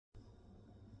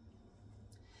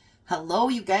Hello,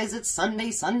 you guys. It's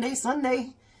Sunday, Sunday,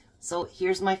 Sunday. So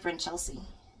here's my friend Chelsea.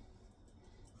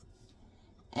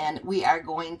 And we are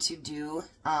going to do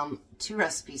 2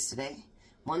 recipes today.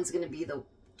 One's going to be the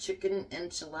chicken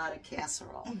enchilada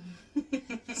casserole.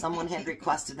 Someone had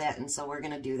requested that, and so we're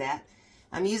going to do that.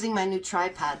 I'm using my new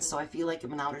tripod, so I feel like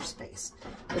I'm in outer space.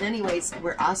 But anyways,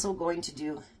 we're also going to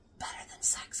do better than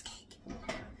sex cake.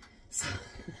 So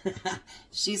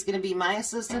she's going to be my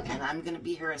assistant, and I'm going to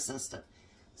be her assistant.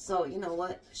 So, you know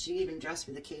what? She even dressed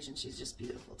for the occasion. She's just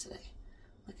beautiful today.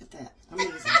 Look at that.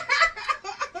 Amazing.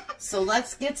 So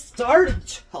let's get started,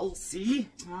 Chelsea.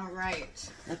 All right.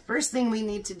 The first thing we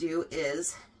need to do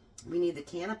is we need the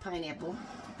can of pineapple.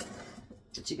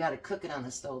 But you got to cook it on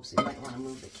the stove, so you might want to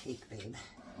move the cake, babe.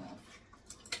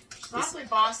 She's awfully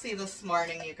bossy this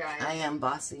morning, you guys. I am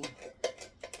bossy.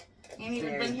 Ain't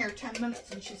even been here 10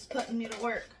 minutes and she's putting me to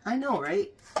work. I know,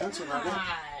 right? Don't you love it?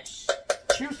 Gosh.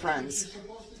 True friends.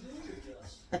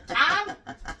 Tom,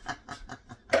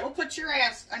 we'll put your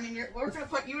ass, we're going to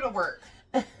put you to work.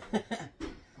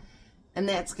 And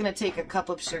that's going to take a cup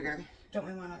of sugar. Don't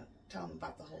we want to tell them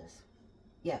about the holes?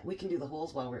 Yeah, we can do the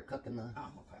holes while we're cooking the... Oh,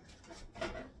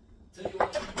 okay.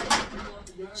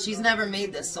 She's never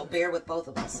made this, so bear with both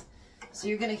of us. So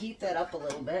you're going to heat that up a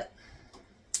little bit.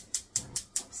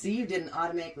 See, you didn't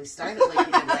automatically start it like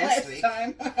you did last week.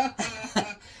 Time.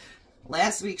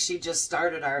 Last week she just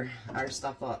started our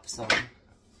stuff up, so...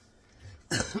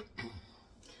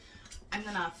 I'm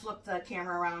going to flip the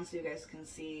camera around so you guys can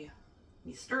see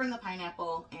me stirring the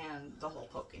pineapple and the hole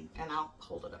poking. And I'll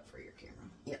hold it up for your camera.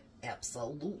 Yep,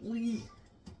 absolutely.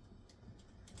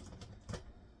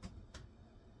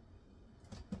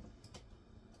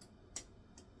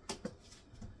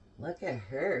 Look at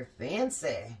her,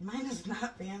 fancy. Mine is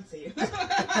not fancy.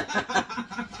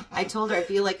 I told her I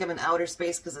feel like I'm in outer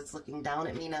space because it's looking down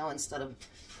at me now instead of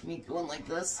me going like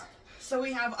this. So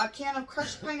we have a can of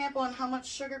crushed pineapple and how much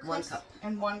sugar? Chris? 1 cup.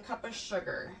 And 1 cup of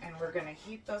sugar. And we're going to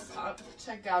heat this up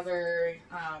together,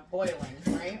 boiling,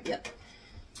 right? Yep.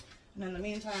 And in the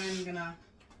meantime,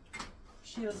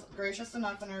 she was gracious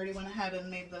enough and already went ahead and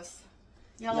made this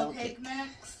yellow cake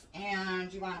mix.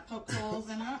 And you want to poke holes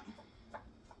in it?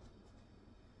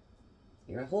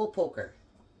 You're a hole poker.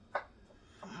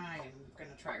 I'm going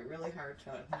to try really hard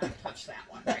to not touch that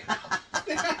one right now.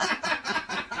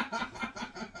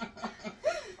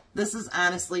 This is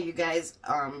honestly, you guys,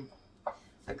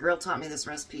 a girl taught me this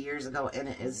recipe years ago, and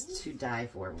it is to die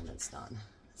for when it's done.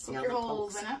 See Poke how your it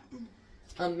holes pokes? in it.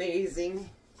 Amazing.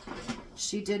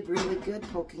 She did really good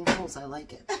poking holes. I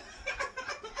like it.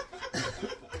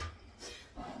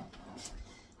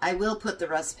 I will put the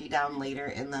recipe down later,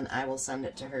 and then I will send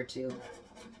it to her, too.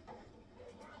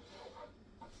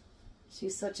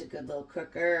 She's such a good little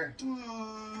cooker.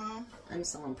 Aww. I'm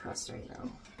so impressed right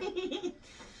now.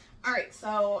 All right,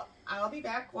 so I'll be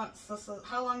back once this is...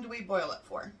 How long do we boil it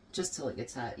for? Just till it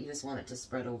gets hot. You just want it to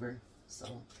spread over,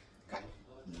 so... Okay.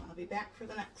 I'll be back for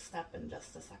the next step in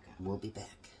just a second. We'll be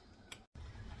back.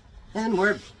 And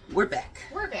we're back.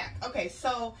 We're back. Okay,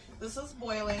 so this is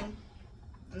boiling,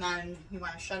 and then you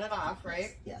want to shut it off,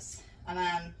 right? Yes. And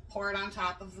then pour it on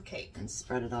top of the cake. And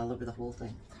spread it all over the whole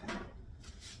thing. Okay.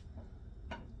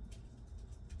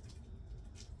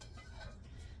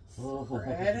 Oh.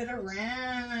 Spread it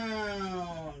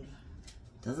around.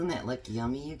 Doesn't that look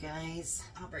yummy, you guys?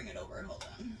 I'll bring it over. Hold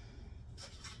on.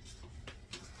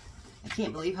 I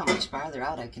can't believe how much farther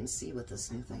out I can see with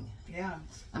this new thing. Yeah.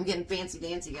 I'm getting fancy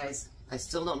dancy, guys. I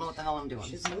still don't know what the hell I'm doing.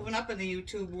 She's moving up in the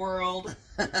YouTube world.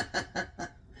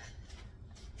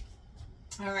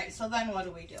 All right, so then what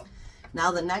do we do? Now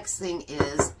the next thing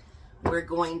is we're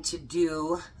going to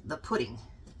do the pudding.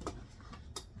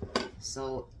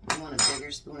 So you want a bigger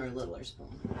spoon or a littler spoon?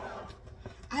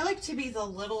 I like to be the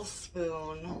little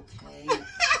spoon. Okay.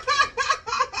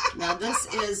 Now this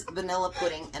is vanilla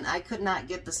pudding, and I could not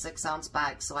get the 6-ounce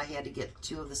box, so I had to get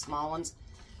 2 of the small ones.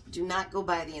 Do not go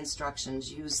by the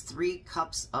instructions. Use 3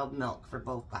 cups of milk for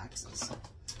both boxes.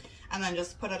 And then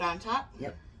just put it on top?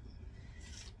 Yep.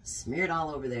 Smear it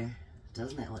all over there.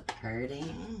 Doesn't that look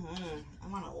pretty? I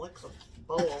want to lick the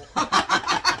bowl.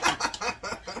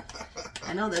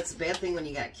 I know that's a bad thing when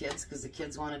you got kids, because the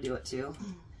kids want to do it too.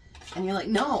 And you're like,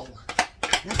 no,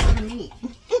 that's for me.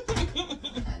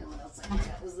 I know what else I got.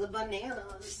 That was the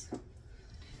bananas.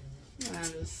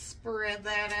 And spread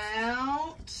that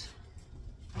out.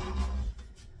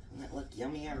 Doesn't that look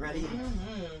yummy already?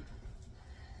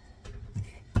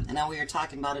 And now we were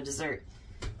talking about a dessert.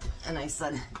 And I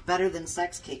said, better than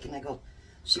sex cake. And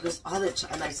she goes, oh,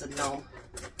 and I said, no,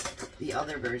 the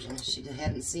other version. She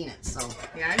hadn't seen it, so.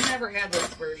 Yeah, I've never had this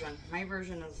version. My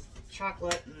version is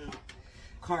chocolate and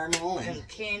caramel and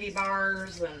candy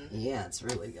bars and yeah, it's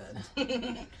really good.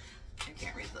 I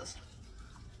can't read this.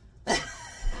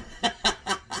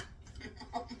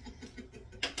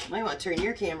 Might want to turn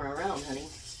your camera around, honey.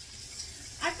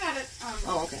 I've got it.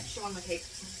 Oh, okay. Showing the cake.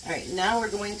 All right, now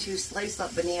we're going to slice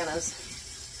up bananas.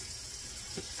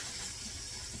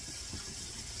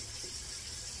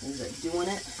 Is it doing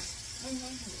it?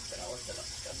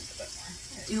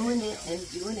 Doing it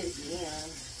and doing it again.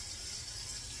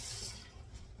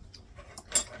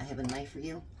 I have a knife for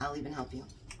you. I'll even help you.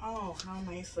 Oh, how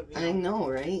nice of you. I know,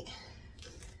 right?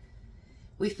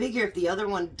 We figure if the other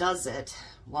one does it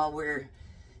while we're,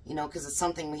 you know, because it's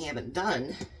something we haven't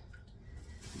done,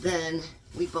 then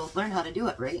we both learn how to do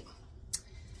it, right?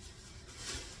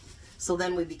 So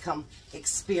then we become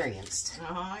experienced.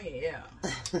 Oh, yeah.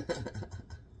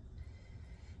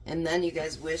 And then you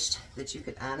guys wished that you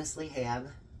could honestly have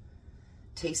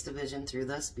taste-o-vision through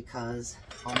this because,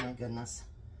 oh my goodness,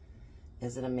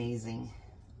 is it amazing.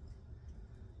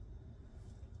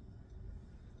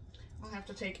 I'll have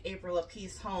to take April a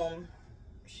piece home.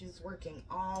 She's working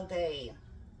all day.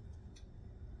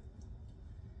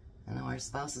 I know our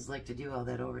spouses like to do all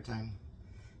that overtime.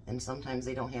 And sometimes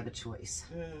they don't have a choice.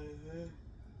 Mm-hmm.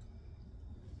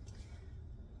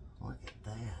 Look at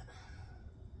that.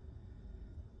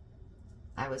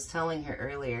 I was telling her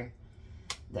earlier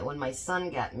that when my son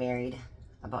got married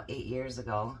about 8 years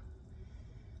ago,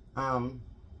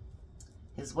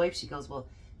 his wife, she goes, well,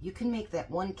 you can make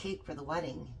that one cake for the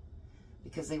wedding,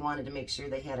 because they wanted to make sure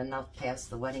they had enough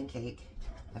past the wedding cake.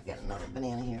 I've got another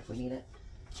banana here if we need it.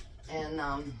 And,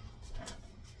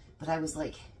 but I was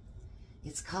like,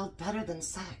 it's called Better Than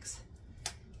Sex.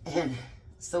 And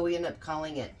so we ended up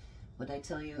calling it, what did I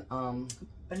tell you?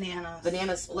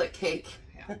 Banana split cake.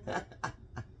 Yeah.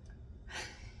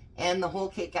 And the whole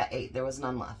cake got 8. There was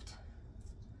none left.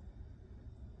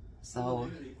 So,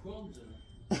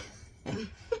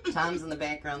 Tom's in the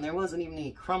background. There wasn't even any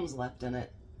crumbs left in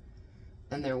it.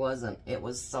 And there wasn't. It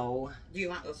was so... Do you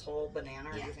want this whole banana?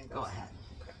 Or yeah, do you think go that's... ahead.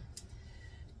 Okay.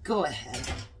 Go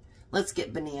ahead. Let's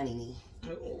get banana-y.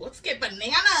 Oh, let's get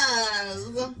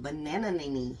bananas!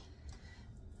 Banana-y.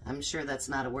 I'm sure that's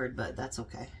not a word, but that's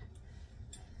okay.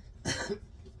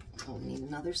 Oh, we need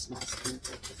another small spoon.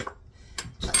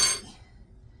 Chelsea.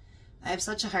 I have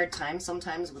such a hard time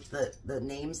sometimes with the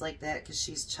names like that because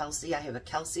she's Chelsea. I have a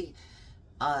Kelsey,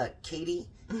 Katie,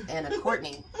 and a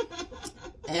Courtney.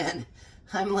 And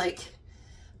I'm like,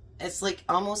 it's like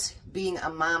almost being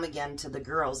a mom again to the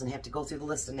girls and have to go through the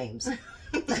list of names.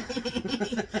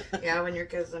 Yeah, when your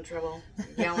kid's in trouble,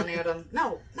 yelling at them.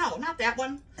 No, not that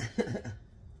one.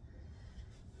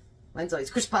 Mine's always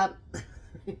Kush Pop.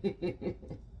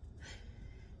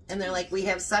 And they're like, we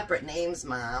have separate names,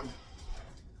 Mom.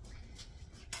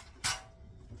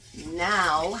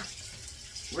 Now,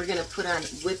 we're going to put on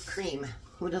whipped cream.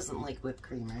 Who doesn't like whipped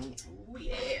cream, right? Oh,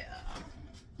 yeah.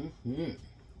 Mm-hmm.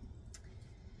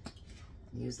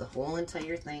 Use the whole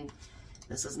entire thing.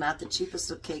 This is not the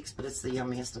cheapest of cakes, but it's the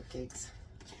yummiest of cakes.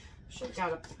 Should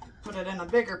got to put it in a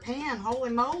bigger pan. Holy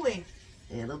moly.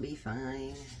 It'll be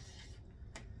fine.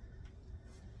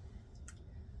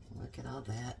 Look at all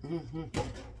that. Mm-hmm.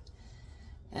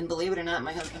 And believe it or not,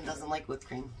 my husband doesn't like whipped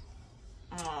cream.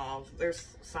 Oh, there's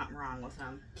something wrong with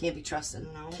him. Can't be trusted.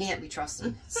 No. Can't be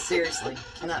trusted. Seriously,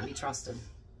 cannot be trusted.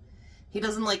 He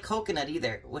doesn't like coconut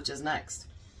either, which is next.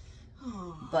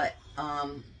 Oh. But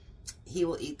he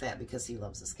will eat that because he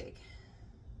loves this cake.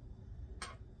 I'm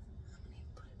going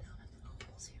to put it down in the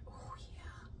holes here. Oh,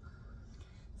 yeah.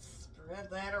 Spread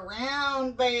that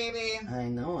around, baby. I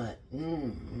know it.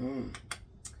 Mm-hmm.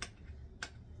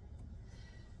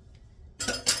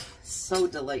 So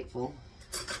delightful.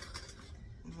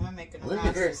 I'm making a Look mess.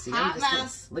 at her. See, Hot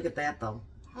mess. Look at that, though.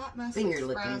 Hot mess. Finger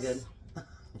Express.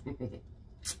 looking good.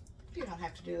 You don't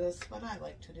have to do this, but I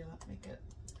like to do it. Make it.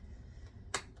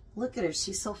 Look at her.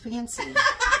 She's so fancy.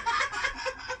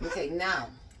 Okay, now,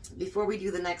 before we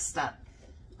do the next step,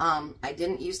 I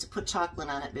didn't used to put chocolate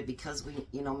on it, but because we,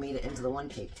 you know, made it into the one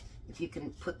cake, if you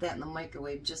can put that in the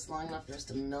microwave just long enough for us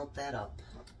to melt that up.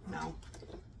 No.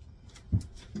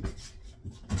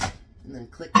 And then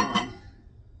click on.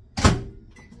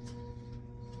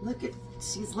 Look at,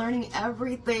 she's learning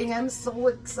everything. I'm so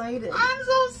excited. I'm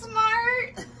so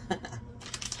smart.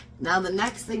 Now the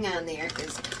next thing on there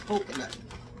is coconut.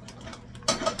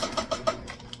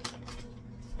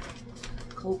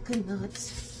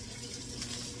 Coconuts.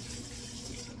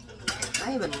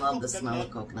 I even love the smell of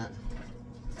coconut.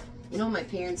 You know, my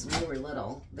parents, when we were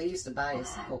little, they used to buy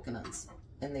us coconuts.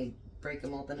 And they break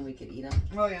them open and we could eat them.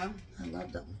 Oh, yeah? I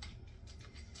loved them.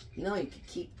 You know, you could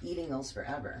keep eating those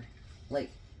forever. Like,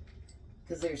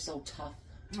 because they're so tough.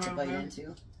 to bite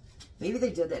into. Maybe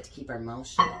they did that to keep our mouth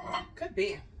shut. Could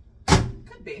be.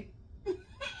 Could be.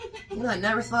 You know, I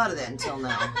never thought of that until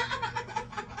now.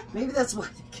 Maybe that's why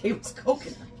they gave us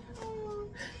coconut.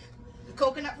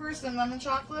 Coconut first and then the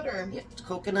chocolate, or? Yeah,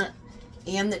 coconut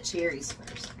and the cherries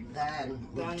first. Then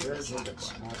we drizzle the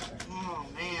chocolate. Oh,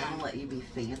 man. I'm gonna let you be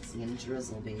fancy and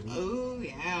drizzle, baby. Oh,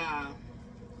 yeah.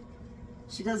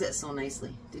 She does it so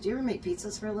nicely. Did you ever make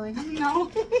pizzas for a living? No.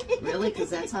 Really? Because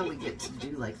that's how we get to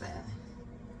do like that.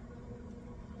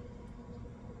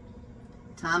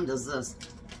 Tom does this.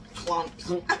 Clunk.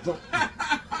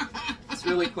 It's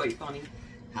really quite funny.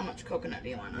 How much coconut do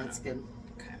you want? That's good.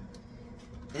 Okay.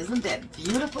 Isn't that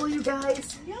beautiful, you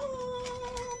guys? Yum.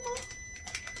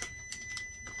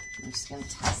 I'm just going to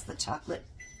test the chocolate.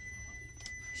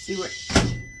 See what...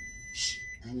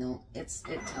 I know, it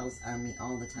tells on me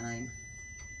all the time.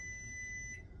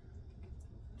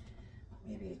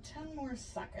 Maybe 10 more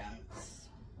seconds.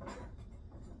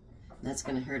 That's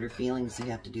going to hurt her feelings, so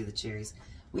you have to do the cherries.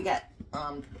 We got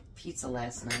pizza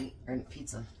last night, or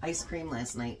ice cream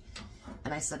last night.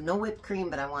 And I said, no whipped cream,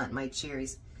 but I want my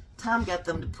cherries. Tom got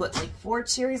them to put like 4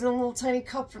 cherries in a little tiny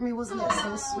cup for me. Wasn't that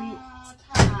so sweet?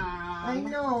 Tom. I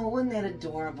know, wasn't that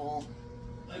adorable?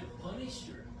 I punished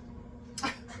her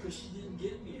because she didn't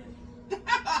give me any.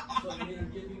 So I made her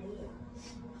give me more.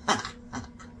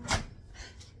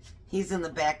 He's in the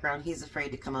background. He's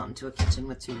afraid to come out into a kitchen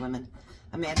with 2 women.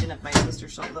 Imagine if my sister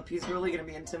showed up. He's really going to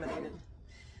be intimidated.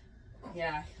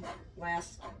 Yeah,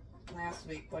 last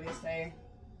week, what do you say?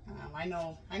 I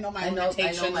know my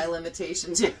limitations. I know my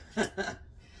limitations. Yeah.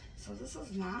 So this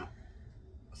is not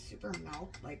super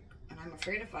melt, like, and I'm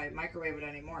afraid if I microwave it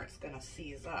anymore, it's gonna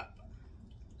seize up.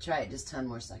 Try it just 10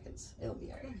 more seconds. It'll be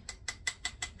alright.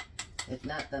 If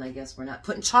not, then I guess we're not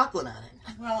putting chocolate on it.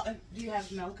 Well, do you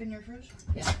have milk in your fridge?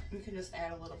 Yeah. You can just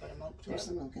add a little bit of milk to There's it.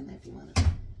 some milk in there if you want it.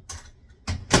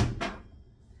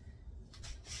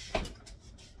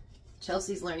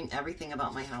 Chelsea's learning everything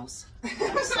about my house.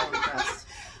 I'm so impressed.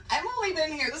 I've only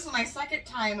been here. This is my 2nd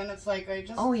time, and it's like I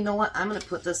just... Oh, you know what? I'm going to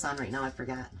put this on right now. I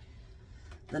forgot.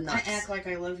 The nuts. I act like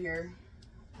I live here.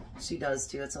 She does,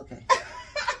 too. It's okay.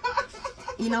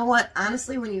 You know what?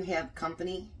 Honestly, when you have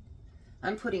company...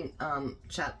 I'm putting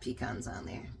chopped pecans on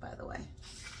there, by the way.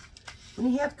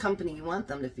 When you have company, you want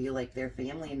them to feel like they're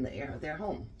family and they're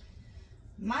home.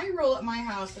 My rule at my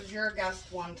house is you're a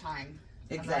guest one time.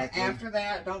 Exactly. And after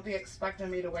that, don't be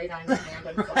expecting me to wait on your hand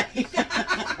and foot.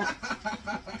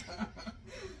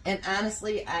 And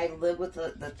honestly, I live with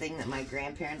the thing that my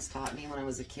grandparents taught me when I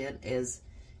was a kid is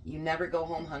you never go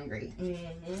home hungry.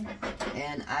 Mm-hmm.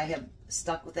 And I have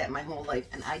stuck with that my whole life.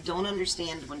 And I don't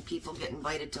understand when people get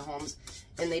invited to homes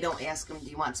and they don't ask them, do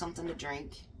you want something to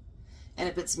drink? And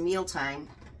if it's mealtime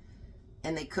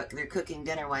and they're cooking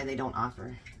dinner, why they don't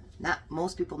offer.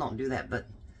 Most people don't do that, but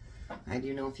I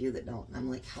do know a few that don't. I'm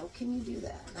like, how can you do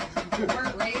that? You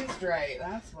weren't raised right,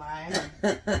 that's why.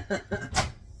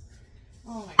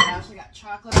 Oh my gosh, I got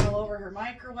chocolate all over her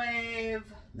microwave.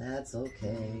 That's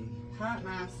okay. Hot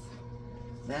mess.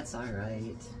 That's all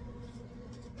right.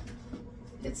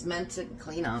 It's meant to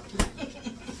clean up.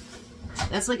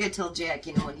 That's like I tell Jack,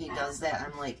 you know, when he does that,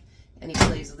 I'm like, and he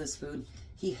plays with his food,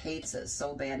 he hates it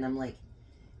so bad, and I'm like,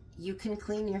 you can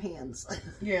clean your hands.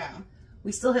 Yeah.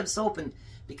 We still have soap, and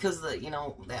because of the, you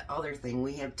know, that other thing,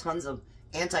 we have tons of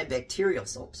antibacterial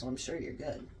soap, so I'm sure you're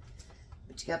good.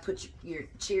 But you gotta put your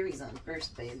cherries on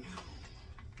first, babe.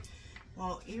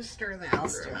 Well, you stir that. I'll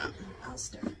stir. I'll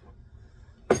stir.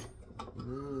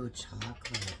 Ooh,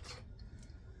 chocolate.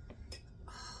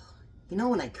 Oh, you know,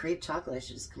 when I crave chocolate, I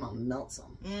should just come out and melt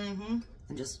some. Mm-hmm.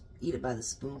 And just eat it by the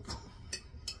spoonful.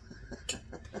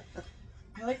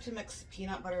 I like to mix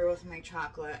peanut butter with my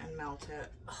chocolate and melt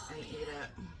it and eat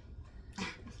it.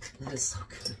 That is so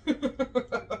good.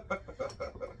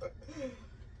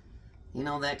 You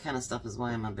know, that kind of stuff is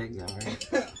why I'm a big girl, right?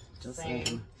 Just Same.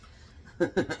 saying.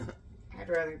 I'd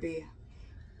rather be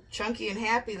chunky and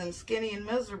happy than skinny and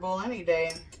miserable any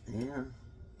day. Yeah.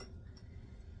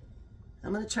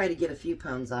 I'm going to try to get a few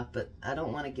pounds off, but I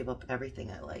don't want to give up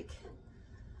everything I like.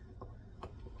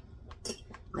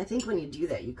 I think when you do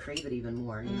that, you crave it even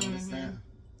more. You notice that?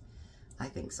 I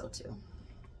think so, too.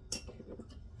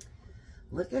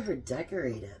 Look at her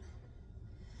decorated.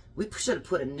 We should have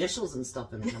put initials and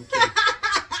stuff in it. I'm kidding.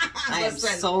 I am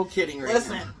so kidding right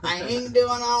now. I ain't doing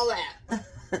all that.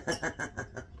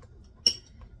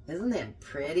 Isn't that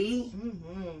pretty?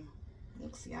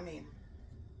 Looks yummy.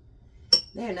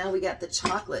 There, now we got the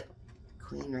chocolate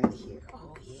queen right here.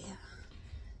 Oh, yeah.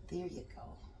 There you go.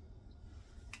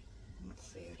 Let's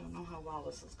see. I don't know how well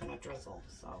this is going to drizzle,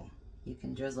 so. You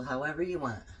can drizzle however you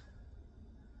want.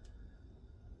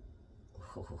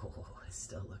 it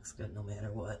still looks good no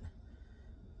matter what.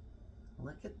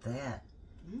 Look at that.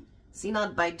 See, now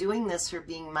by doing this, her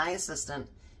being my assistant,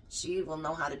 she will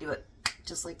know how to do it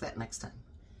just like that next time.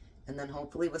 And then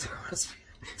hopefully with her recipe.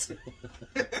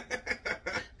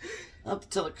 Up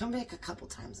till it come back a couple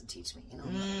times and teach me, you know.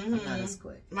 I'm not as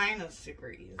quick. Mine is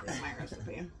super easy, my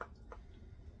recipe.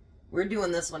 We're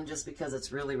doing this one just because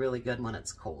it's really, really good when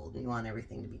it's cold. You want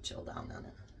everything to be chilled down on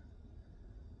it.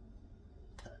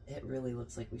 It really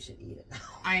looks like we should eat it now.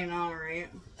 I know, right?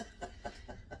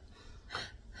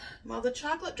 Well, the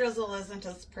chocolate drizzle isn't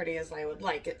as pretty as I would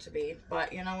like it to be,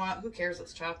 but you know what? Who cares?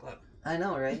 It's chocolate. I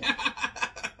know, right?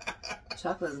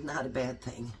 Chocolate is not a bad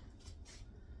thing.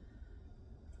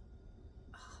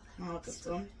 Oh, look at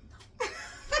them.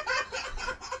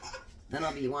 Then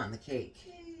I'll be wanting the cake.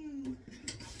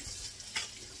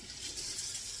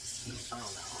 Oh no.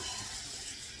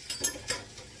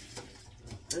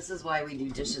 This is why we do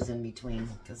dishes in between,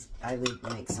 because I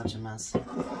make such a mess.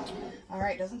 All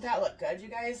right, doesn't that look good, you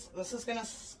guys? This is gonna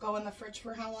go in the fridge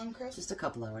for how long, Chris? Just a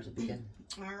couple hours would be good.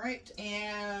 All right,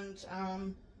 and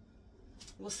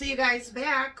we'll see you guys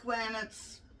back when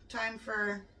it's time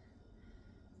for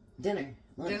dinner,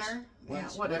 lunch, dinner,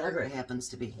 lunch, yeah, whatever it happens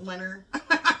to be. Dinner.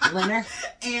 Dinner.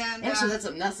 And actually, that's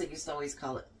what Nessa used to always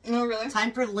call it. Oh, really?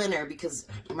 Time for dinner, because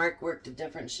Mark worked a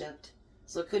different shift.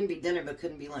 So it couldn't be dinner, but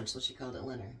couldn't be lunch, so she called it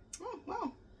dinner. Oh,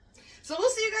 wow. So we'll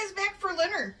see you guys back for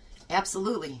dinner.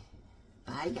 Absolutely.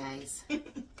 Bye, guys.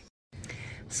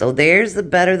 So there's the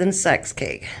better than sex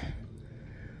cake.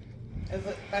 Is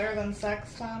it better than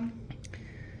sex, Tom?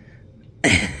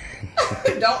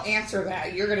 Don't answer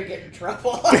that. You're going to get in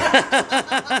trouble. I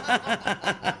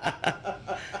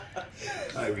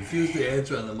refuse to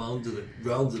answer on the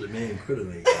grounds of the man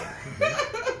critically.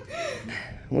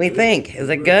 We think. Is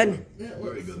it good? It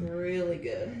looks really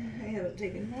good. I haven't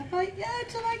taken that bite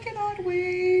yet, and I cannot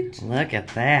wait. Look at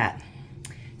that.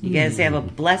 You guys have a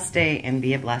blessed day and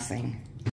be a blessing.